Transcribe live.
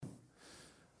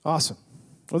Awesome.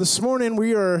 Well, this morning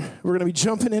we're going to be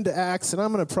jumping into Acts, and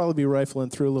I'm going to probably be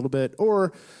rifling through a little bit,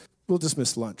 or we'll just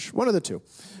miss lunch. One of the two.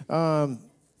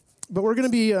 But we're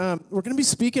going to be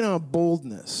speaking on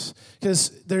boldness,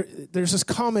 because there's this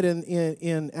comment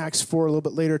in Acts 4 a little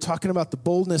bit later talking about the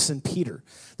boldness in Peter.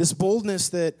 This boldness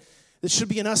that should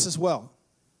be in us as well.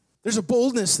 There's a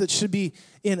boldness that should be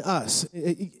in us.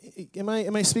 Am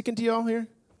I speaking to y'all here?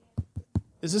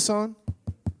 Is this on?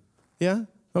 Yeah?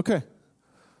 Okay.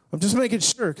 I'm just making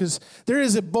sure, because there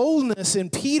is a boldness in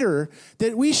Peter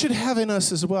that we should have in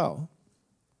us as well.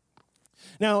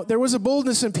 Now, there was a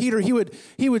boldness in Peter. He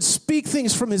would speak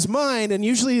things from his mind, and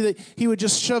usually he would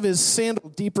just shove his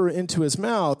sandal deeper into his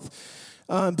mouth.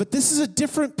 But this is a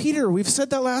different Peter. We've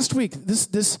said that last week.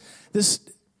 This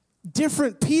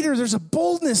different Peter, there's a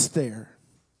boldness there.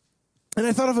 And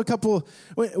I thought of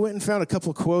went and found a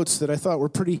couple quotes that I thought were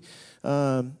pretty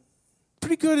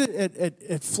good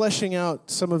at fleshing out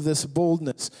some of this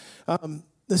boldness.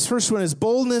 This first one is,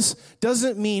 boldness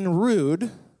doesn't mean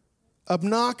rude,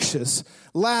 obnoxious,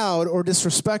 loud, or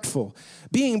disrespectful.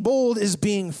 Being bold is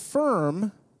being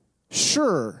firm,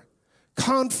 sure,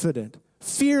 confident,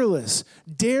 fearless,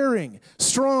 daring,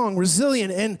 strong,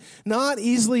 resilient, and not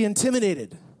easily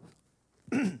intimidated.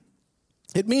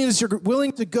 It means you're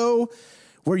willing to go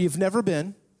where you've never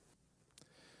been.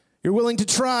 You're willing to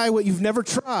try what you've never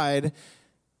tried,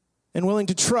 and willing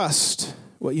to trust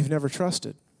what you've never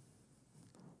trusted.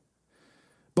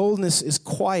 Boldness is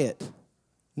quiet,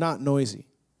 not noisy.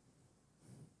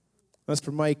 That's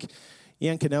from Mike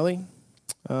Yankinelli.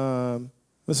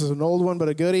 This is an old one, but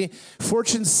a goodie.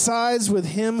 Fortune sides with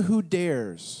him who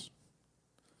dares.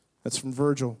 That's from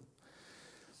Virgil.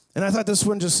 And I thought this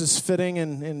one just is fitting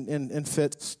and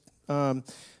fits.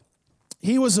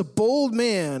 He was a bold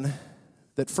man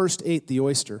that first ate the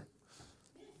oyster.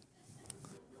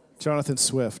 Jonathan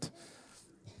Swift.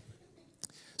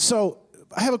 So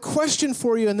I have a question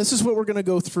for you, and this is what we're going to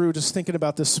go through just thinking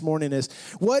about this morning is,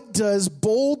 what does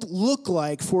bold look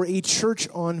like for a church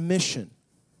on mission?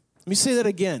 Let me say that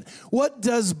again. What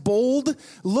does bold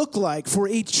look like for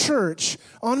a church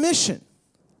on mission?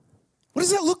 What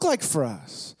does that look like for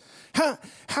us?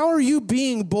 How are you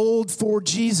being bold for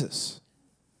Jesus?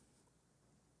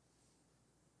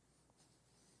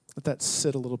 Let that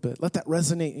sit a little bit. Let that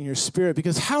resonate in your spirit,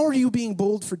 because how are you being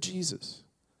bold for Jesus?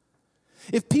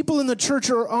 If people in the church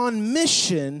are on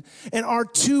mission and are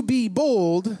to be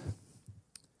bold,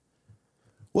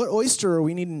 what oyster are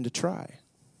we needing to try?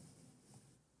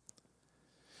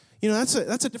 You know,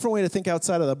 that's a different way to think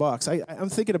outside of the box. I'm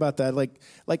thinking about that.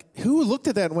 Like who looked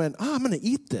at that and went, I'm going to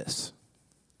eat this?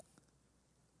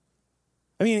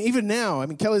 I mean, even now,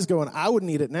 Kelly's going, I wouldn't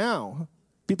eat it now.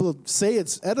 People say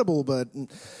it's edible, but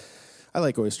I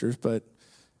like oysters, but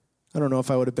I don't know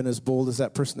if I would have been as bold as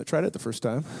that person that tried it the first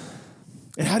time.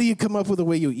 And how do you come up with a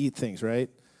way you eat things, right?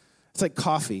 It's like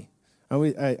coffee.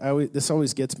 This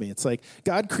always gets me. It's like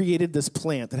God created this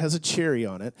plant that has a cherry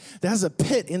on it, that has a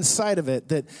pit inside of it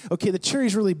that, okay, the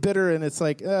cherry's really bitter, and it's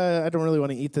like, I don't really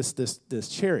want to eat this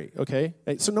cherry, okay?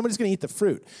 So nobody's going to eat the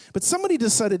fruit. But somebody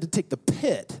decided to take the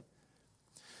pit,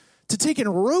 to take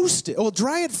and roast it. Well,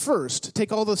 dry it first.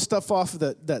 Take all the stuff off of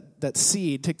that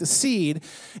seed. Take the seed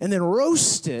and then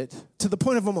roast it to the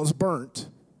point of almost burnt.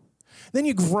 Then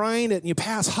you grind it and you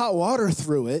pass hot water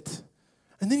through it,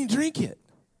 and then you drink it.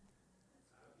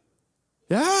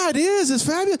 Yeah, it is. It's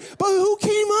fabulous. But who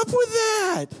came up with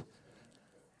that?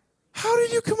 How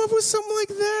did you come up with something like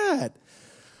that?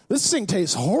 This thing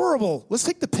tastes horrible. Let's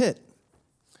take the pit.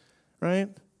 Right?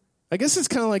 I guess it's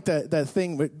kind of like that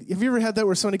thing. But have you ever had that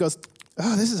where somebody goes,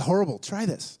 oh, this is horrible. Try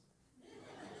this.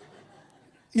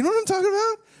 You know what I'm talking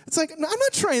about? It's like, no, I'm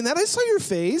not trying that. I saw your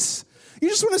face. You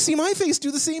just want to see my face do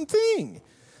the same thing.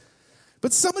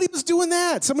 But somebody was doing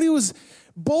that. Somebody was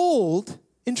bold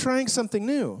in trying something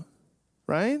new.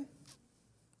 Right?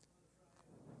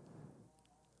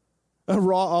 A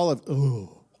raw olive.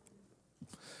 Oh.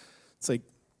 It's like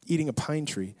eating a pine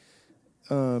tree.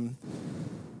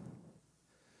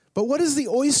 But what is the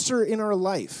oyster in our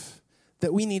life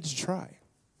that we need to try?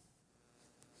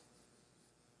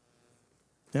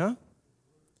 Yeah?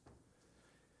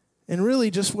 And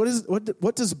really, just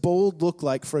what does bold look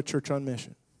like for a church on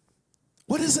mission?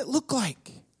 What does it look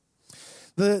like?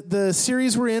 The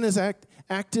series we're in is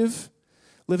Active,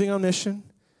 Living on Mission.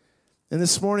 And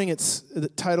this morning it's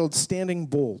titled Standing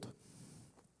Bold.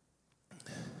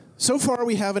 So far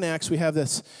we have in Acts, we have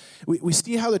this. We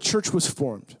see how the church was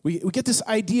formed. We get this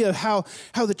idea of how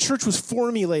the church was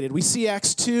formulated. We see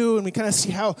Acts 2, and we kind of see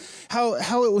how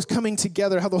it was coming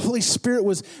together, how the Holy Spirit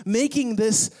was making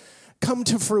this come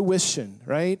to fruition,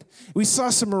 right? We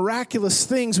saw some miraculous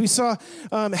things. We saw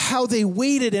how they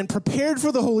waited and prepared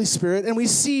for the Holy Spirit, and we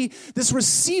see this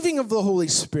receiving of the Holy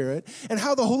Spirit and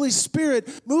how the Holy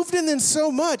Spirit moved in them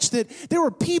so much that there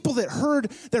were people that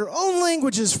heard their own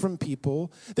languages from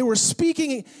people that were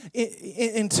speaking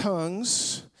in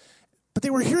tongues, but they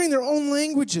were hearing their own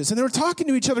languages, and they were talking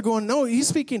to each other going, no, he's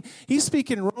speaking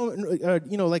Roman,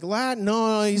 like Latin.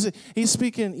 No, he's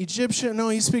speaking Egyptian. No,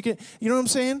 he's speaking, you know what I'm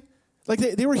saying? Like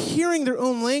they were hearing their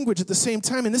own language at the same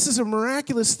time, and this is a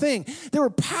miraculous thing. There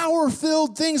were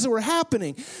power-filled things that were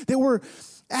happening that were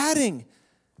adding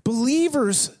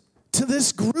believers to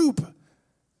this group,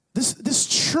 this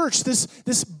church,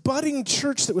 this budding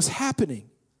church that was happening.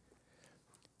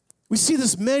 We see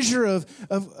this measure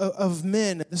of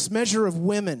men, this measure of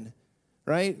women,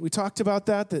 right? We talked about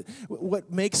that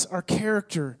what makes our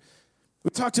character. We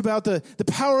talked about the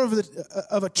power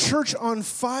of a church on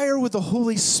fire with the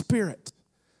Holy Spirit.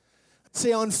 I'd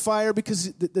say on fire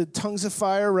because the tongues of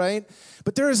fire, right?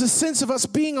 But there is a sense of us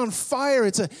being on fire.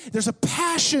 There's a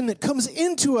passion that comes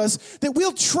into us that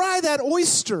we'll try that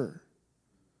oyster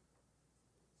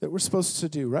that we're supposed to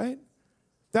do, right?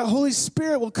 That Holy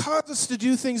Spirit will cause us to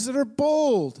do things that are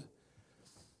bold.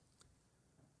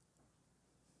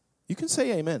 You can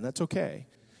say amen. That's okay.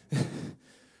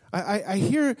 I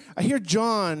hear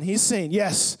John. He's saying,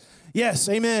 yes,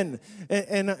 amen.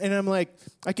 And I'm like,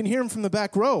 I can hear him from the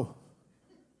back row.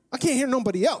 I can't hear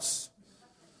nobody else.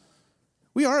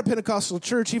 We are a Pentecostal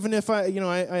church, even if I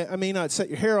may not set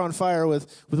your hair on fire with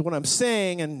what I'm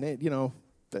saying, and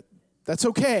that's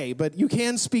okay. But you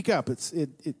can speak up.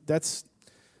 It's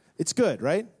good,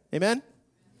 right? Amen?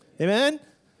 Amen?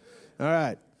 All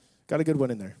right. Got a good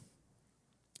one in there.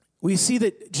 We see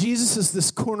that Jesus is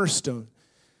this cornerstone.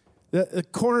 The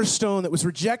cornerstone that was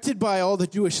rejected by all the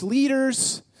Jewish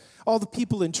leaders, all the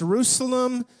people in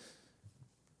Jerusalem.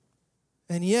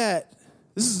 And yet,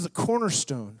 this is the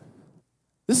cornerstone.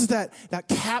 This is that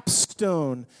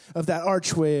capstone of that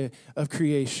archway of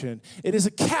creation. It is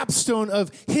a capstone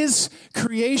of his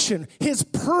creation, his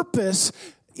purpose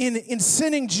in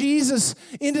sending Jesus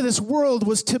into this world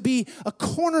was to be a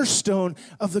cornerstone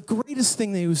of the greatest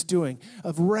thing that he was doing,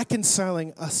 of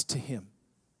reconciling us to him.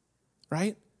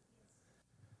 Right?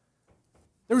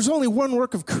 There was only one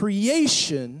work of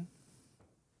creation.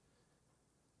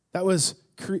 That was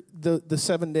the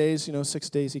 7 days, 6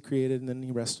 days he created, and then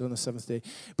he rested on the seventh day.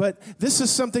 But this is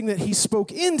something that he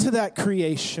spoke into that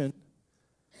creation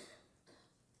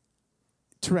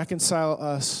to reconcile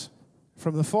us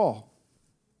from the fall.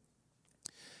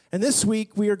 And this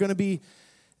week, it's going to be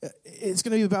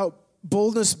about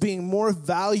boldness being more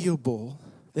valuable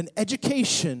than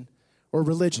education or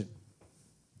religion.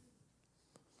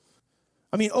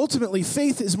 I mean, ultimately,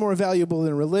 faith is more valuable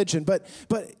than religion, but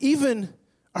even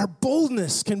our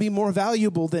boldness can be more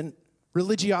valuable than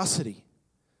religiosity,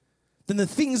 than the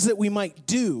things that we might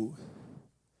do.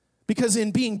 Because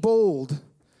in being bold,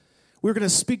 we're going to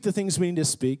speak the things we need to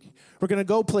speak. We're going to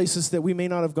go places that we may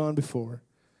not have gone before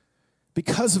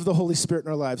because of the Holy Spirit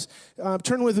in our lives.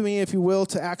 Turn with me, if you will,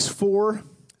 to Acts 4,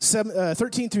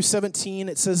 13 through 17.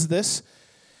 It says this: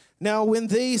 Now when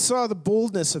they saw the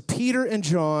boldness of Peter and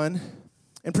John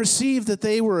and perceived that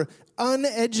they were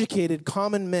uneducated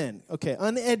common men. Okay,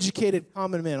 uneducated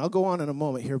common men. I'll go on in a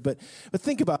moment here, but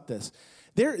think about this.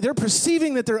 They're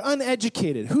perceiving that they're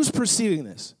uneducated. Who's perceiving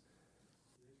this?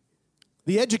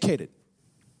 The educated.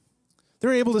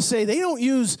 They're able to say they don't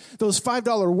use those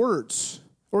 $5 words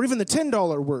or even the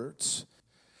 $10 words.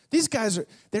 These guys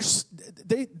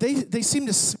they seem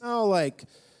to smell like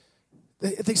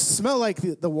they smell like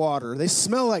the water. They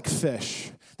smell like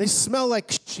fish. They smell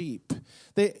like sheep.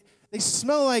 They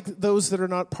smell like those that are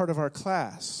not part of our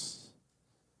class.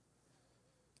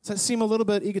 Does that seem a little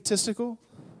bit egotistical?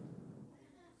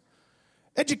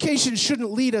 Education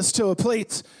shouldn't lead us to a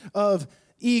place of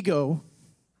ego.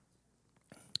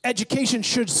 Education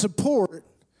should support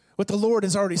what the Lord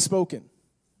has already spoken.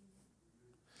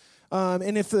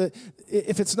 And if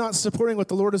it's not supporting what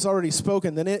the Lord has already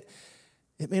spoken, then it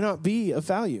may not be of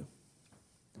value.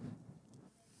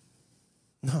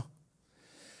 No.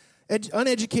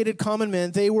 Uneducated common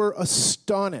men, they were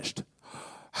astonished.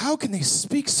 How can they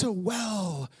speak so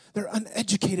well? They're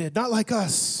uneducated, not like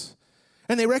us.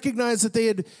 And they recognized that they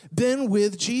had been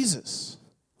with Jesus.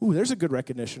 Ooh, there's a good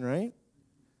recognition, right?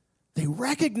 They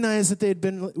recognized that they had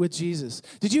been with Jesus.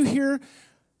 Did you hear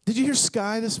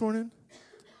Sky this morning?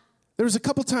 There was a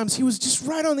couple times he was just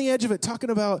right on the edge of it, talking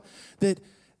about that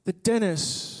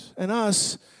Dennis and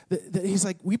us, that he's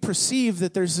like, we perceive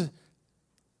that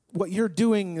what you're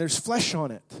doing, there's flesh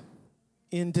on it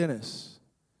in Dennis.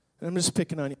 And I'm just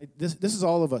picking on you. This is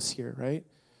all of us here, right?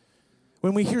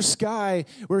 When we hear Sky,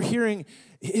 we're hearing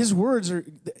his words.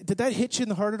 Did that hit you in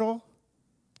the heart at all?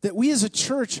 That we as a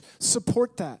church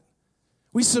support that.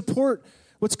 We support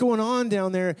what's going on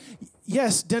down there.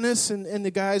 Yes, Dennis and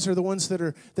the guys are the ones that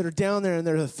are down there, and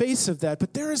they're the face of that.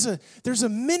 But there's a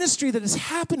ministry that is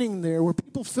happening there where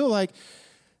people feel like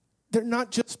they're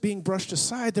not just being brushed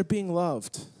aside, they're being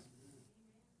loved.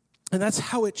 And that's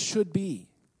how it should be.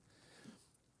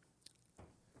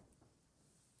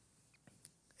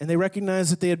 And they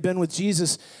recognized that they had been with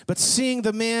Jesus, but seeing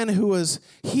the man who was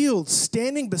healed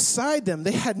standing beside them,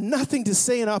 they had nothing to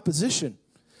say in opposition.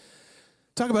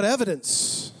 Talk about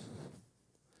evidence.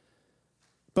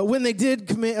 But when they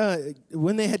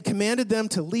had commanded them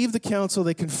to leave the council,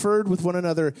 they conferred with one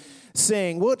another,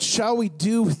 saying, "What shall we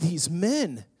do with these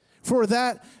men? For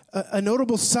that a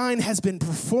notable sign has been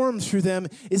performed through them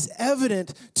is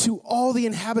evident to all the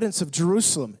inhabitants of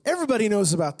Jerusalem." Everybody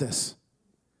knows about this.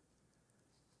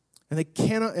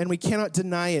 And we cannot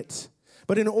deny it.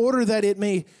 But in order that it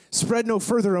may spread no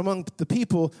further among the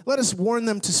people, let us warn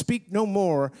them to speak no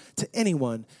more to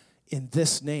anyone in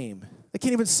this name. They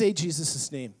can't even say Jesus'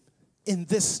 name. In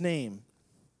this name.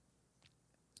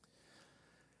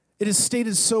 It is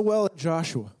stated so well in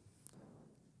Joshua.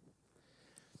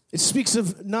 It speaks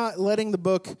of not letting the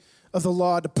book of the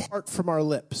law depart from our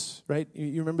lips, right?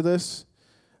 You remember this?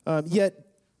 Yet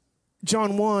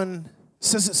John 1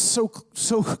 says it so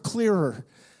clearer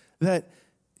that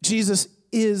Jesus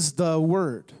is the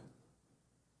Word.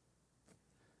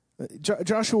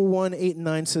 Joshua 1, 8 and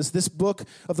 9 says, "This book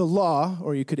of the law,"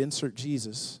 or you could insert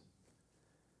Jesus,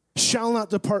 "shall not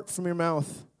depart from your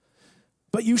mouth,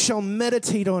 but you shall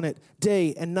meditate on it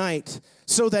day and night,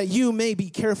 so that you may be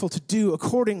careful to do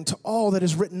according to all that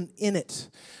is written in it.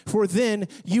 For then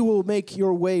you will make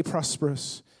your way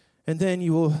prosperous, and then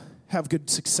you will have good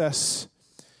success.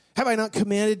 Have I not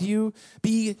commanded you?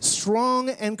 Be strong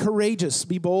and courageous.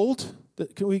 Be bold."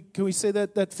 Can we say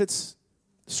that fits?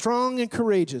 Strong and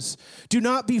courageous. "Do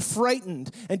not be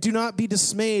frightened and do not be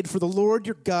dismayed, for the Lord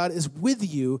your God is with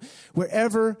you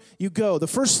wherever you go." The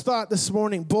first thought this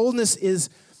morning, boldness is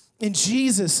in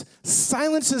Jesus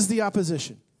silences the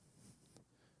opposition.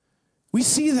 We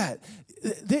see that.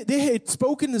 They had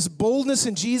spoken this boldness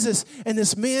in Jesus, and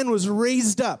this man was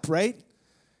raised up, right?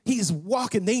 He's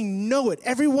walking. They know it.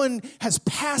 Everyone has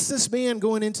passed this man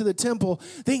going into the temple.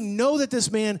 They know that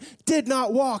this man did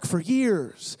not walk for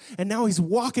years. And now he's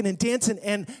walking and dancing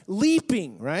and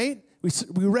leaping, right?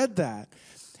 We read that.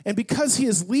 And because he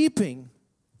is leaping,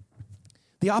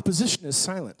 the opposition is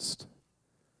silenced.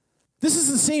 This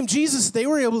is the same Jesus they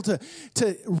were able to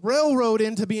railroad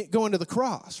into going to the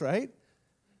cross, right?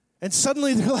 And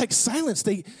suddenly they're like silenced.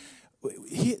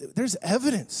 There's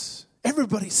evidence.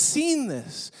 Everybody's seen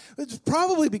this. It's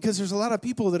probably because there's a lot of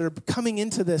people that are coming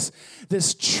into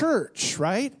this church,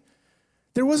 right?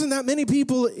 There wasn't that many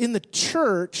people in the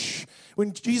church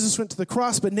when Jesus went to the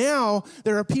cross, but now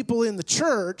there are people in the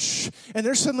church, and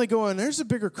they're suddenly going, there's a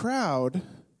bigger crowd.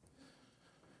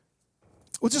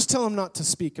 We'll just tell them not to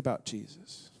speak about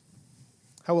Jesus.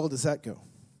 How well does that go?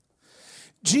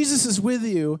 Jesus is with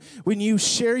you when you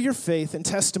share your faith and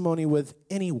testimony with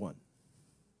anyone.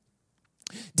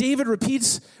 David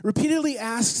repeatedly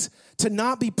asks to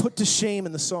not be put to shame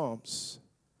in the Psalms.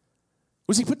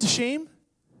 Was he put to shame?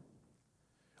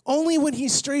 Only when he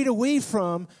strayed away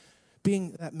from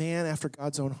being that man after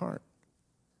God's own heart.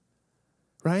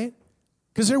 Right?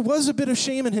 Because there was a bit of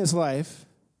shame in his life,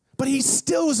 but he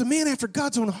still was a man after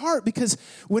God's own heart, because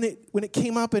when it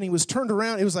came up and he was turned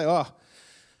around, it was like, oh,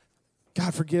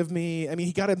 God forgive me. I mean,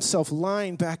 he got himself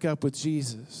lined back up with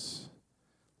Jesus,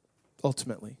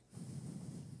 ultimately.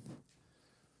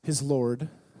 His Lord,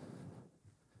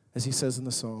 as he says in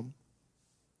the psalm.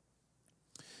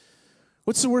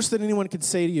 What's the worst that anyone can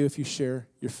say to you if you share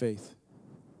your faith?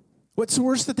 What's the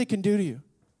worst that they can do to you?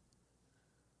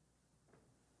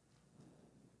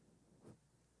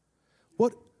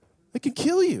 What? They can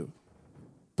kill you.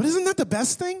 But isn't that the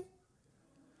best thing?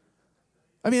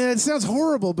 I mean, it sounds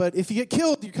horrible, but if you get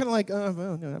killed, you're kind of like, oh,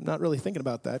 well, no, I'm not really thinking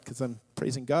about that because I'm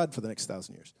praising God for the next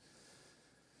 1,000 years.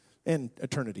 And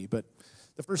eternity, but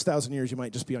the first 1,000 years, you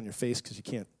might just be on your face because you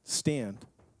can't stand.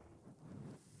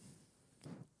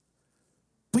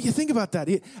 But you think about that.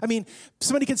 I mean,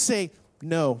 somebody could say,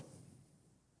 no.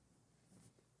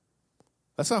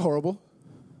 That's not horrible.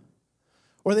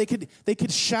 Or they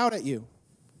could shout at you.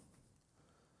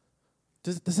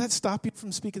 Does that stop you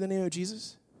from speaking the name of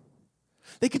Jesus?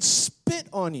 They could spit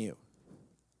on you.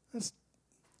 That's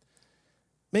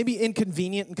maybe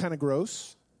inconvenient and kind of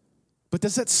gross. But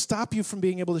does that stop you from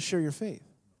being able to share your faith?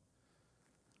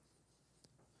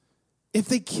 if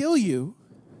they kill you,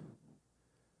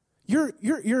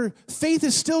 your faith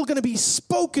is still going to be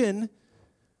spoken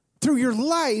through your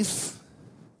life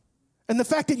and the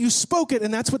fact that you spoke it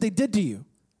and that's what they did to you.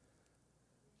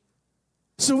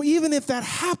 So even if that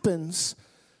happens,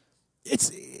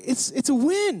 it's a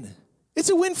win. It's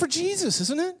a win for Jesus,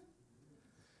 isn't it?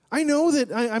 I know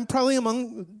that I'm probably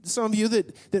among some of you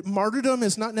that martyrdom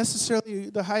is not necessarily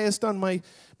the highest on my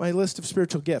list of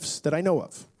spiritual gifts that I know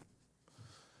of.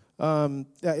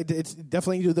 It's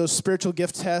definitely do those spiritual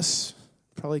gift tests,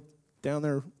 probably down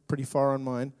there pretty far on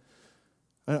mine.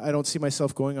 I don't see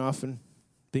myself going off and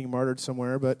being martyred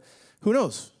somewhere, but who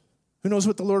knows? Who knows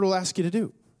what the Lord will ask you to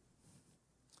do?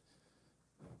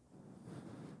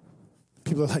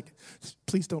 People are like,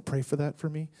 please don't pray for that for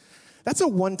me. That's a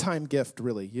one-time gift,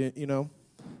 really, you know.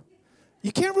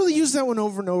 You can't really use that one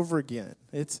over and over again.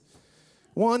 It's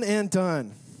one and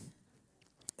done.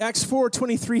 Acts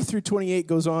 4:23 through 28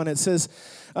 goes on. It says,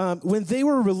 when they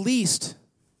were released,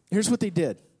 here's what they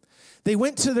did. They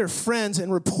went to their friends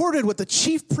and reported what the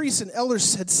chief priests and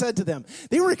elders had said to them.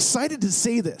 They were excited to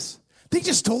say this. They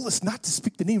just told us not to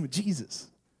speak the name of Jesus.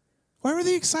 Why were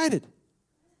they excited?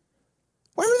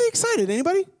 Why were they excited?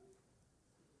 Anybody?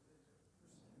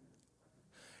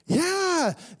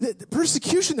 Yeah, the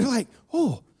persecution. They're like,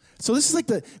 oh. So this is like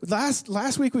the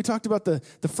last week we talked about the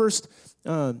first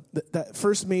that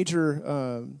first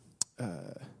major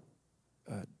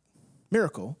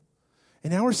miracle,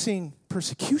 and now we're seeing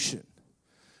persecution.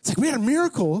 It's like we had a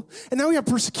miracle, and now we have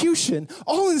persecution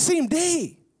all in the same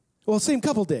day. Well, same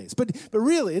couple days, but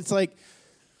really, it's like,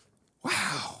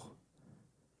 wow,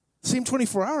 same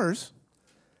 24 hours.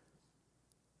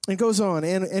 It goes on,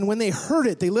 and when they heard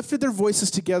it, they lifted their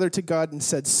voices together to God and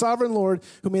said, Sovereign Lord,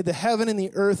 who made the heaven and the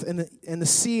earth and the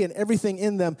sea and everything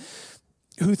in them,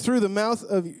 who through the mouth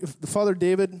of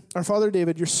our father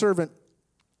David, your servant,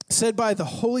 said by the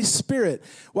Holy Spirit,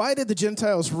 why did the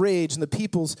Gentiles rage and the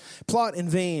peoples plot in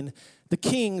vain? The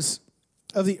kings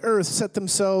of the earth set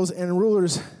themselves, and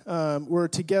rulers were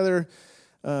together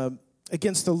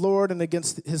against the Lord and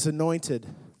against his anointed.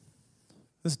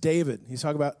 This is David. He's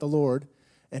talking about the Lord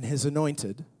and his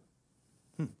anointed.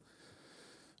 Another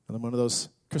one of those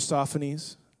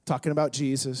Christophanies, talking about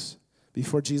Jesus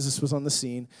before Jesus was on the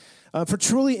scene. For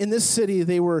truly in this city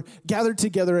they were gathered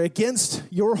together against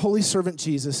your holy servant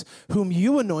Jesus, whom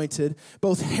you anointed,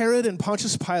 both Herod and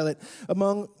Pontius Pilate,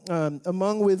 along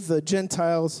with the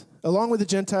Gentiles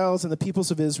and the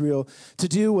peoples of Israel, to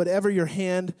do whatever your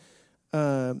hand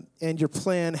and your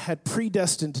plan had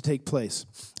predestined to take place.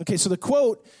 Okay, so the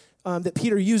quote that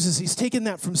Peter uses, he's taken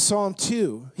that from Psalm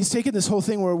 2. He's taken this whole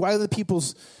thing where why do the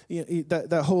people's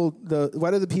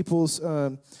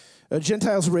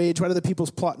Gentiles rage? Why do the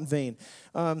peoples plot in vain?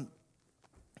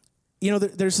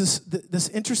 There's this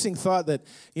interesting thought that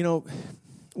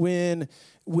when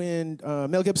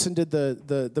Mel Gibson did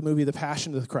the movie The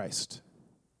Passion of the Christ,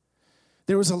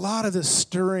 there was a lot of this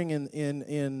stirring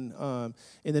in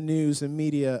the news and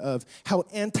media of how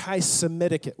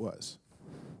anti-Semitic it was.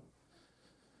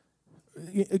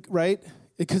 Right?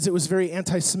 Because it was very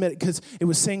anti-Semitic, because it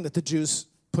was saying that the Jews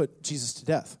put Jesus to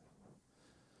death.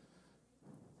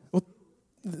 Well,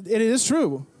 it is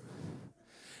true.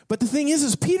 But the thing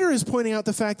is Peter is pointing out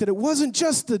the fact that it wasn't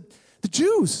just the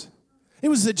Jews. It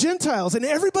was the Gentiles and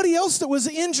everybody else that was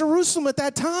in Jerusalem at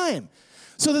that time.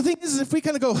 So the thing is if we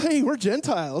kind of go, hey, we're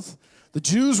Gentiles, the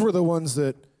Jews were the ones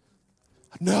that...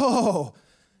 No.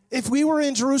 If we were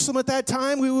in Jerusalem at that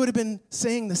time, we would have been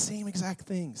saying the same exact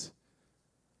things.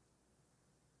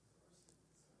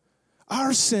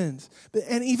 Our sins.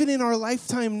 And even in our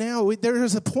lifetime now, there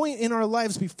is a point in our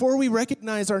lives before we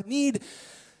recognize our need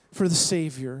for the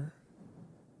Savior,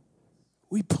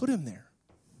 we put him there.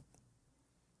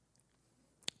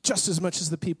 Just as much as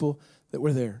the people that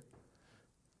were there.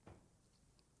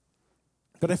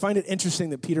 But I find it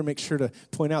interesting that Peter makes sure to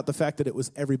point out the fact that it was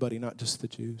everybody, not just the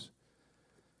Jews.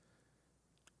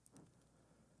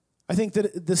 I think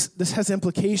that this has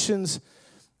implications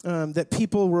that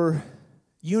people were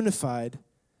unified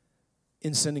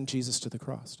in sending Jesus to the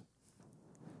cross.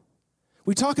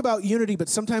 We talk about unity, but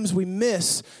sometimes we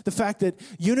miss the fact that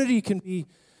unity can be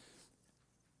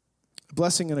a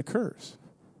blessing and a curse.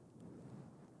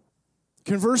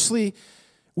 Conversely,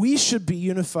 we should be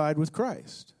unified with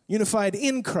Christ, unified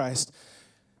in Christ,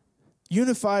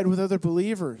 unified with other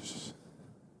believers.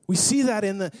 We see that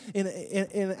in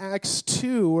Acts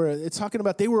 2, where it's talking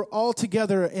about they were all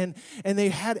together and they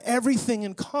had everything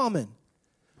in common.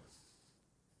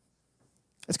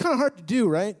 It's kind of hard to do,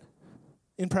 right?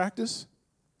 In practice.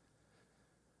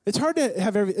 It's hard to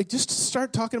have just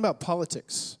start talking about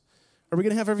politics. Are we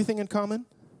going to have everything in common?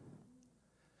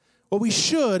 Well, we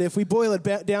should, if we boil it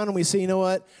back down and we say, you know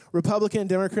what, Republican,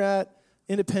 Democrat,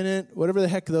 Independent, whatever the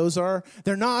heck those are,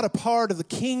 they're not a part of the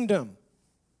kingdom.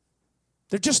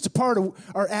 They're just a part of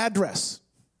our address.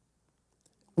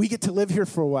 We get to live here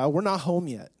for a while. We're not home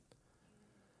yet.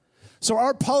 So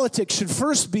our politics should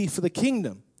first be for the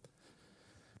kingdom.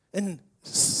 And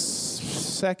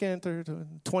second or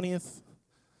 20th,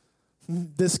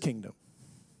 this kingdom.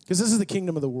 Because this is the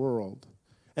kingdom of the world.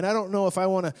 And I don't know if I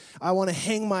want to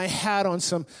hang my hat on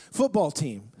some football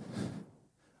team.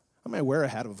 I might wear a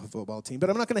hat of a football team, but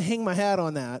I'm not going to hang my hat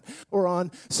on that or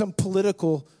on some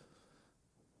political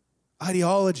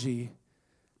ideology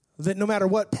that no matter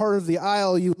what part of the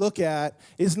aisle you look at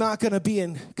is not going to be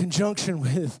in conjunction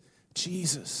with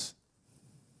Jesus.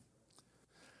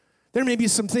 There may be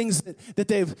some things that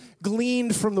they've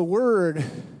gleaned from the Word,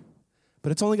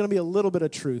 but it's only going to be a little bit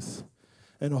of truth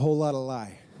and a whole lot of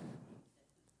lie.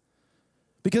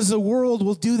 Because the world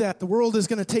will do that. The world is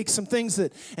going to take some things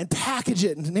and package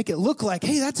it and make it look like,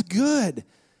 hey, that's good.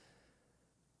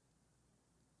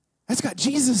 That's got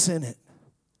Jesus in it.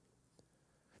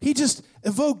 He just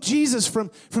evoked Jesus from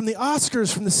the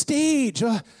Oscars, from the stage.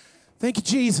 Thank you,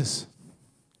 Jesus.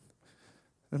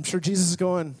 I'm sure Jesus is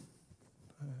going,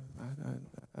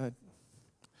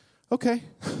 okay.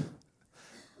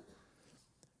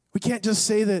 We can't just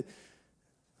say that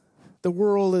the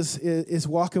world is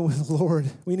walking with the Lord.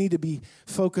 We need to be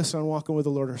focused on walking with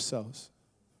the Lord ourselves.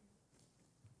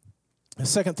 The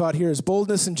second thought here is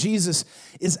boldness in Jesus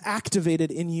is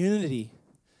activated in unity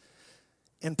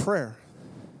and prayer.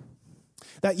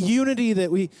 That unity that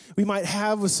we might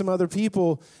have with some other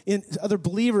people, in other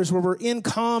believers, where we're in a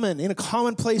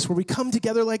common place, where we come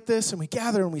together like this and we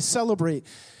gather and we celebrate.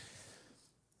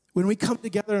 When we come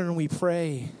together and we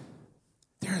pray,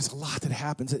 there is a lot that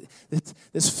happens.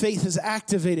 This faith is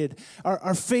activated.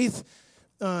 Our faith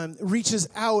reaches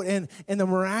out and the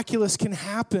miraculous can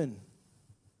happen.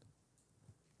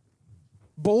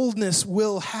 Boldness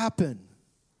will happen.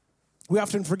 We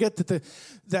often forget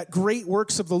that great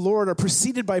works of the Lord are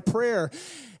preceded by prayer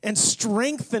and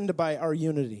strengthened by our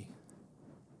unity.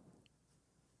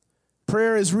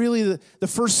 Prayer is really the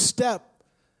first step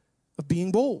of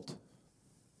being bold.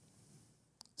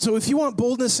 So if you want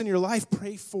boldness in your life,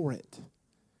 pray for it.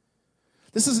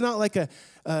 This is not like a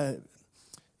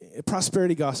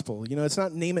prosperity gospel. You know, it's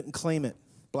not name it and claim it,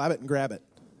 blab it and grab it.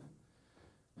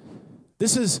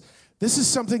 This is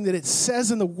something that it says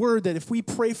in the Word that if we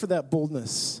pray for that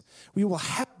boldness, we will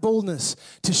have boldness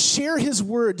to share His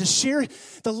Word, to share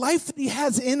the life that He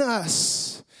has in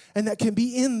us, and that can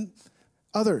be in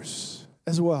others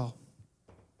as well.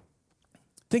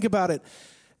 Think about it.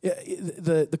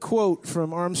 The quote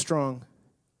from Armstrong,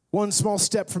 one small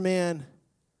step for man,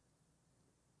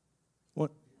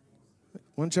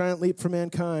 one giant leap for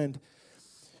mankind.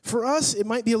 For us, it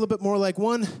might be a little bit more like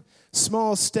one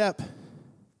small step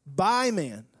by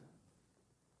man,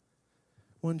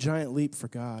 one giant leap for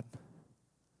God.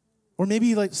 Or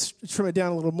maybe like trim it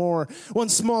down a little more. One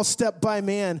small step by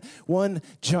man, one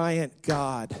giant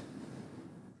God.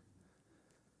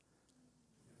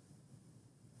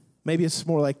 Maybe it's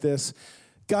more like this.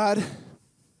 God,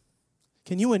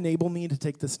 can you enable me to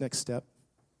take this next step?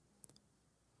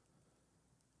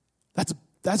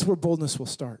 That's where boldness will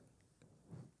start.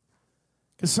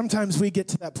 Because sometimes we get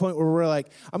to that point where we're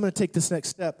like, I'm going to take this next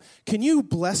step. Can you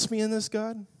bless me in this,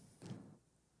 God?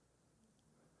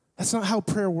 That's not how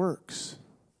prayer works.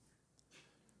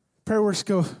 Prayer works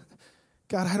go,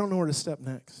 God, I don't know where to step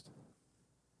next.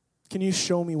 Can you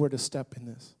show me where to step in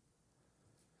this?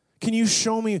 Can you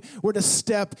show me where to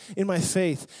step in my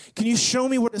faith? Can you show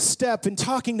me where to step in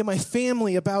talking to my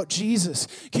family about Jesus?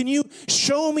 Can you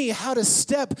show me how to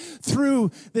step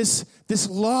through this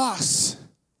loss?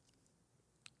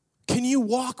 Can you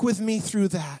walk with me through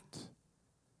that?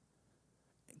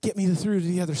 Get me through to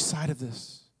the other side of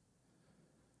this.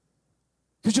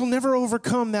 Because you'll never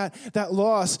overcome that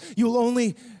loss. You'll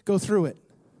only go through it.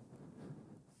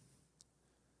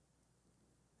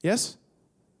 Yes?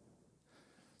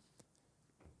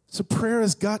 So prayer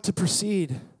has got to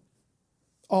precede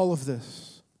all of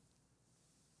this.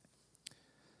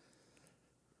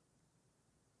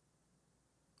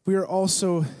 We are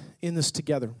also in this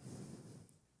together.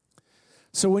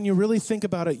 So when you really think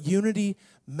about it, unity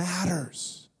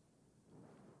matters.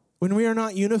 When we are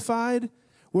not unified,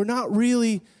 we're not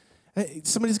really,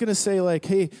 somebody's going to say like,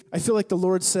 hey, I feel like the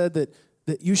Lord said that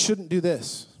you shouldn't do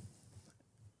this.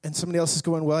 And somebody else is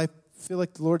going, well, I feel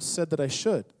like the Lord said that I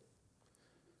should.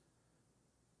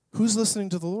 Who's listening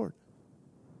to the Lord?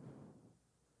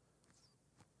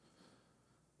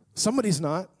 Somebody's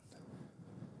not.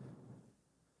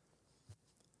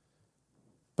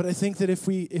 But I think that if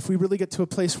we really get to a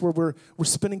place where we're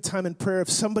spending time in prayer, if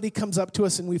somebody comes up to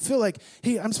us and we feel like,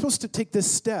 hey, I'm supposed to take this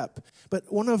step,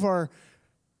 but one of our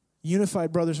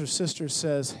unified brothers or sisters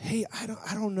says, hey, I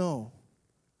don't know.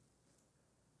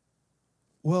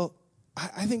 Well,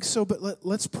 I think so, but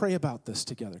let's pray about this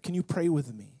together. Can you pray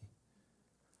with me?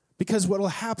 Because what will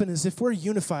happen is if we're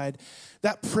unified,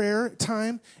 that prayer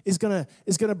time is gonna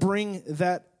bring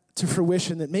that to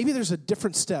fruition, that maybe there's a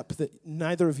different step that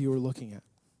neither of you are looking at.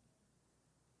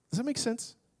 Does that make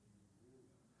sense?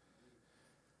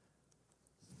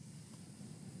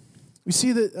 We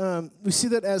see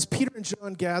that as Peter and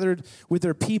John gathered with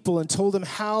their people and told them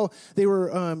how they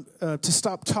were to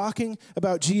stop talking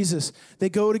about Jesus, they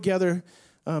go together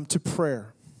to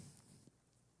prayer.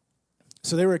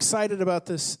 So they were excited about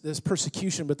this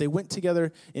persecution, but they went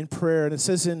together in prayer. And it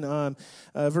says in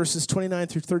verses 29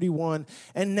 through 31,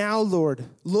 "And now, Lord,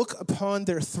 look upon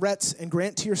their threats and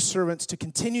grant to your servants to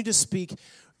continue to speak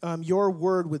your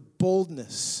word with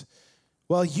boldness,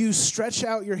 while you stretch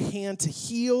out your hand to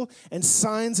heal, and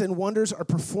signs and wonders are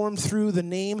performed through the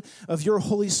name of your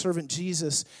holy servant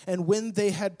Jesus." And when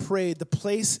they had prayed, the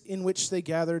place in which they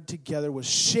gathered together was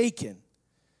shaken,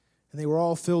 and they were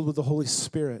all filled with the Holy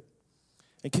Spirit,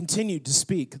 and continued to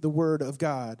speak the word of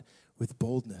God with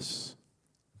boldness.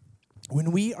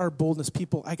 When we are boldness,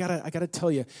 people, I gotta tell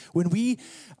you, when we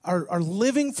are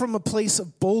living from a place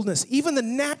of boldness, even the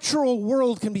natural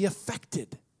world can be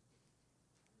affected.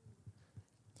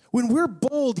 When we're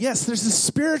bold, yes, there's a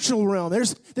spiritual realm.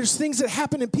 There's things that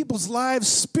happen in people's lives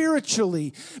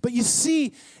spiritually. But you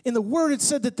see, in the Word, it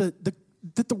said that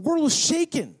the world was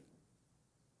shaken.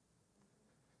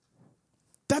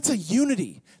 That's a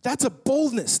unity. That's a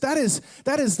boldness. That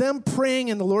is them praying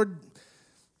and the Lord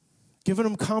giving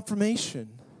them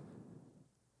confirmation.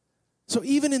 So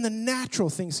even in the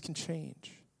natural, things can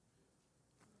change.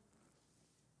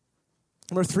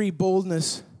 Number 3,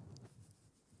 boldness.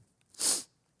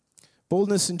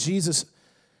 Boldness in Jesus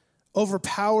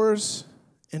overpowers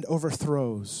and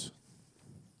overthrows.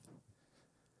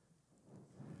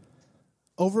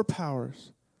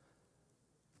 Empowers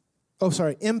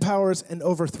and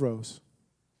overthrows.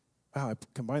 Wow, I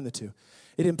combined the two.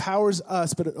 It empowers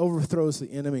us, but it overthrows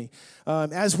the enemy.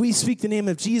 As we speak the name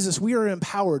of Jesus, we are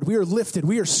empowered, we are lifted,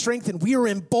 we are strengthened, we are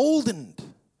emboldened.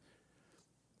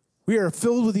 We are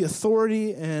filled with the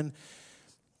authority, and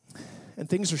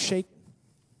things are shaken.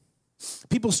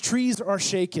 People's trees are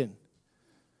shaken.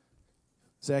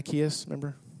 Zacchaeus,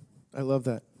 remember? I love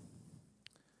that.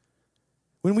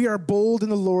 When we are bold in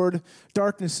the Lord,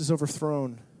 darkness is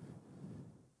overthrown.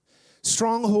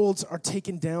 Strongholds are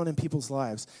taken down in people's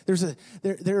lives.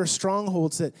 There are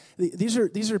strongholds that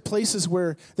these are places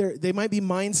where they might be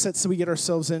mindsets that we get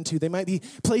ourselves into. They might be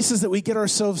places that we get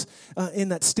ourselves in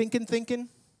that stinking thinking. You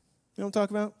know what I'm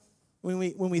talking about?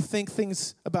 When we think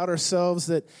things about ourselves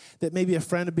that maybe a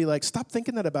friend would be like, stop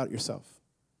thinking that about yourself.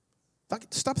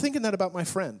 Stop thinking that about my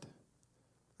friend.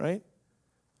 Right?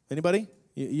 Anybody?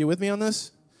 You with me on this?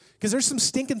 Because there's some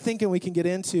stinking thinking we can get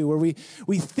into where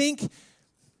we think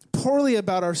poorly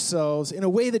about ourselves in a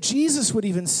way that Jesus would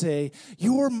even say,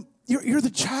 you're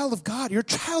the child of God. You're a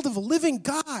child of a living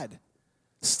God.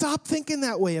 Stop thinking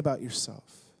that way about yourself.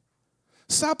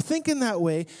 Stop thinking that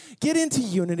way. Get into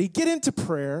unity. Get into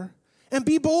prayer. And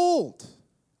be bold.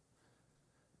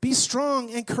 Be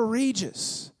strong and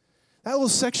courageous. That little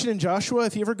section in Joshua,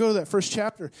 if you ever go to that first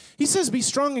chapter, he says be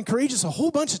strong and courageous a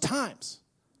whole bunch of times.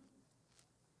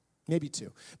 Maybe 2.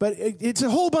 But it's a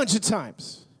whole bunch of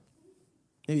times.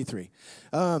 Maybe 3.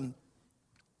 But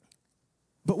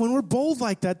when we're bold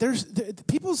like that,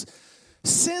 people's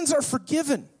sins are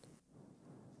forgiven.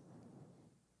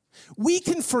 We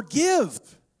can forgive.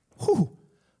 Whew.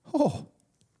 Oh.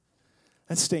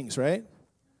 That stings, right?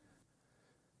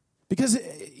 Because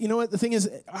you know what the thing is,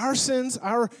 our sins,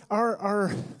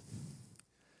 our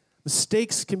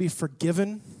mistakes can be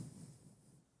forgiven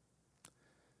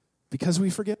because we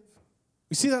forgive.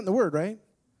 We see that in the Word, right?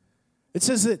 It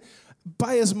says that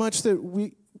by as much that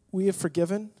we have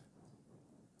forgiven,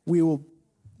 we will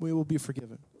be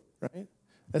forgiven, right?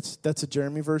 That's a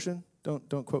Jeremy version.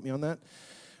 Don't quote me on that.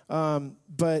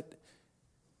 But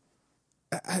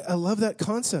I love that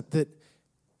concept that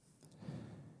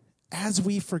as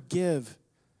we forgive,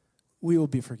 we will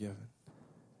be forgiven.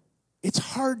 It's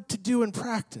hard to do in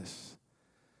practice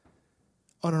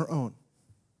on our own,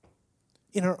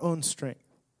 in our own strength.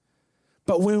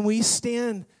 But when we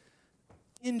stand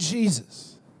in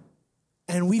Jesus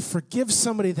and we forgive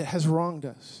somebody that has wronged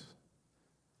us,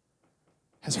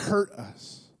 has hurt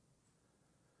us,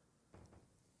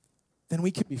 then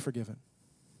we can be forgiven.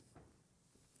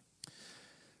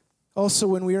 Also,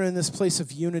 when we are in this place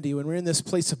of unity, when we're in this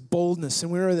place of boldness,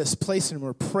 and we're in this place and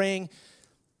we're praying,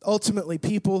 ultimately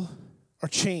people are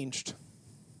changed.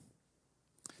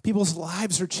 People's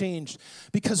lives are changed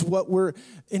because what we're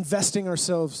investing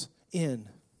ourselves in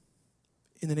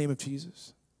the name of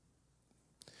Jesus.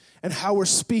 And how we're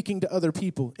speaking to other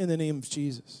people in the name of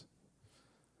Jesus.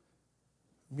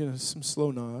 I'm getting some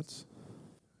slow nods.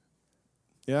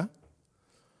 Yeah?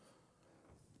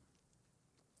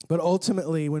 But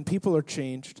ultimately, when people are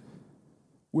changed,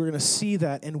 we're going to see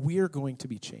that and we're going to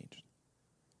be changed.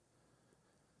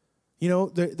 You know,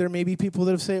 there may be people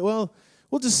that have said, well,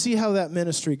 we'll just see how that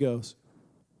ministry goes.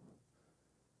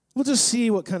 We'll just see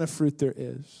what kind of fruit there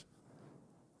is.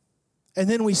 And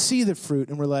then we see the fruit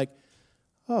and we're like,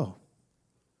 oh,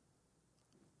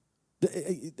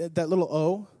 that little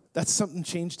O, that's something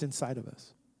changed inside of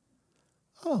us.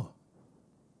 Oh,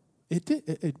 it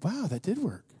did. Wow, that did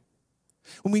work.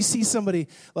 When we see somebody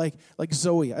like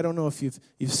Zoe, I don't know if you've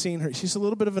seen her. She's a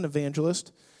little bit of an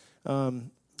evangelist, a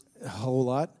whole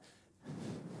lot.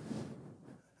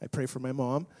 I pray for my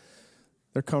mom.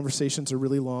 Their conversations are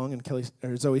really long,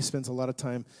 and Zoe spends a lot of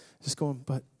time just going,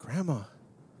 but Grandma,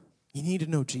 you need to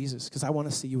know Jesus because I want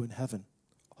to see you in heaven.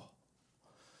 Oh.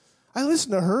 I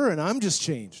listen to her, and I'm just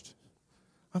changed.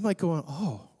 I'm like going,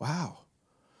 oh, wow.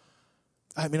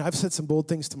 I mean, I've said some bold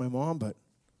things to my mom, but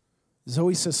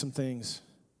Zoe says some things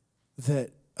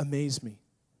that amaze me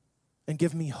and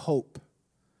give me hope.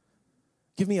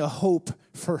 Give me a hope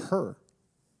for her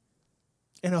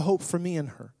and a hope for me and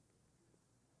her.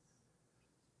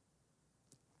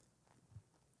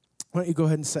 Why don't you go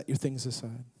ahead and set your things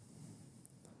aside?